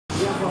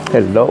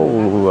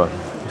Hello.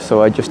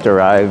 So I just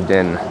arrived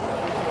in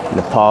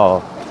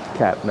Nepal,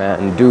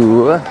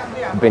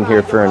 Kathmandu. Been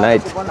here for a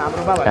night,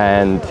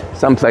 and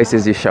some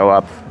places you show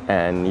up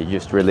and you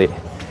just really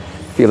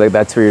feel like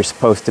that's where you're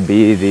supposed to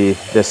be.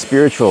 The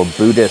spiritual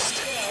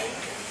Buddhist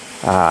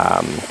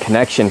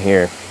connection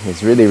here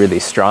is really, really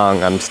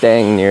strong. I'm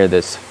staying near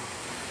this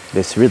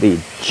really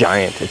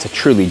giant, it's a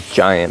truly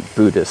giant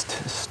Buddhist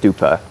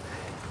stupa,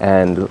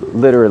 and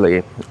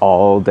literally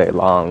all day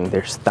long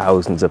there's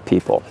thousands of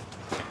people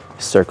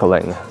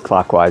circling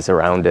clockwise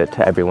around it.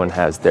 Everyone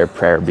has their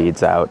prayer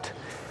beads out,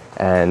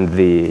 and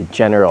the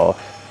general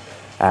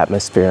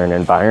atmosphere and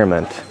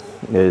environment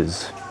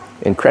is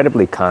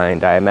incredibly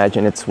kind. I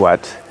imagine it's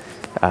what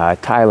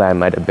Thailand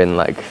might have been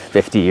like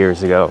 50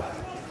 years ago,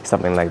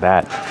 something like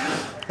that.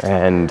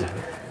 And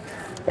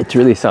it's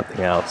really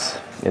something else.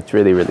 It's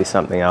really, really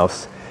something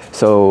else.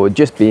 So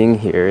just being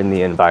here in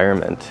the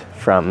environment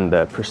from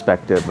the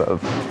perspective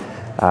of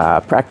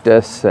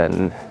practice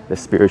and the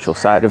spiritual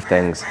side of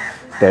things,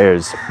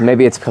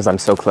 maybe it's because I'm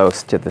so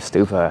close to the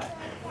stupa,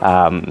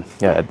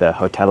 the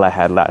hotel I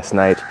had last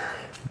night,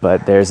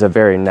 but there's a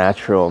very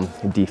natural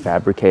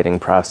defabricating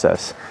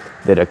process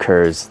that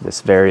occurs,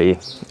 this very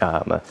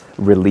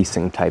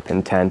releasing type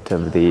intent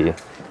of the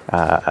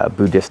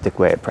Buddhistic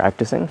way of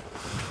practicing.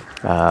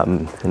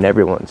 And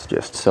everyone's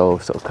just so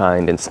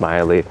kind and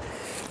smiley,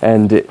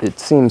 and it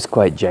seems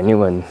quite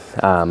genuine.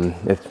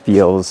 It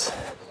feels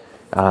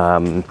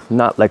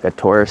not like a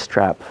tourist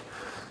trap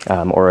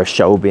or a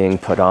show being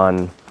put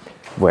on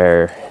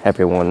where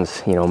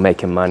everyone's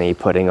making money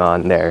putting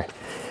on their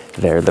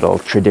little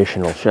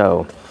traditional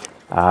show.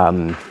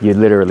 You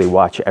literally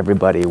watch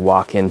everybody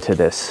walk into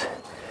this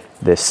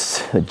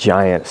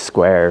giant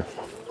square,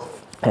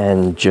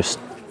 and just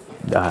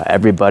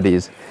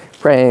everybody's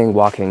praying,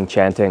 walking,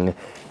 chanting,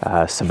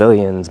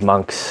 civilians,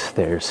 monks,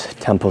 there's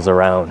temples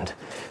around,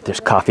 there's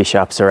coffee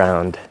shops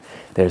around,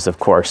 there's of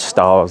course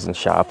stalls and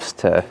shops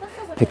to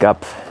pick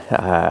up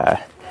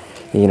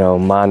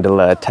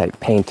mandala type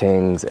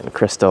paintings and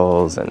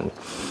crystals and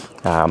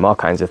all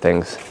kinds of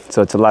things.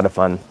 So it's a lot of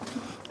fun.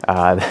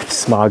 The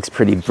smog's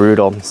pretty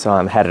brutal, so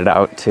I'm headed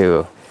out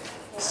to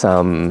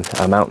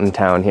a mountain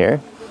town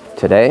here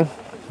today.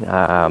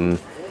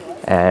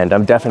 And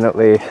I'm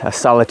definitely a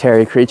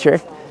solitary creature,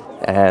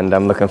 and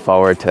I'm looking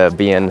forward to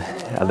being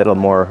a little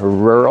more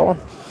rural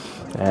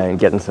and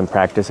getting some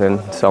practice in.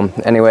 So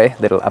anyway,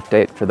 little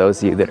update for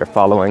those of you that are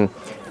following.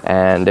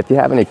 And if you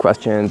have any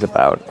questions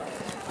about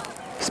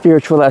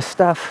spiritualist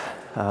stuff,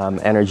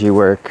 energy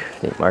work,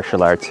 the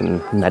martial arts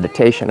and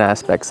meditation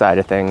aspect side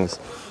of things,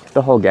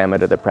 the whole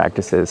gamut of the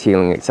practices,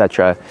 healing,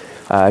 etc.,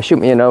 shoot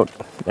me a note,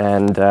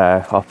 and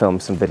I'll film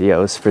some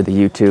videos for the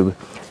YouTube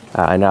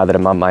now that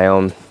I'm on my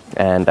own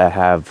and I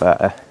have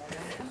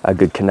a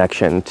good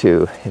connection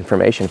to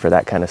information for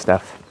that kind of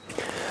stuff.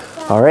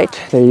 All right,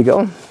 there you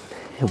go.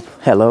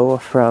 Hello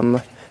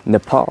from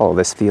Nepal.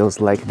 This feels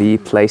like the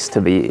place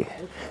to be.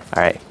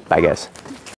 All right, bye guys.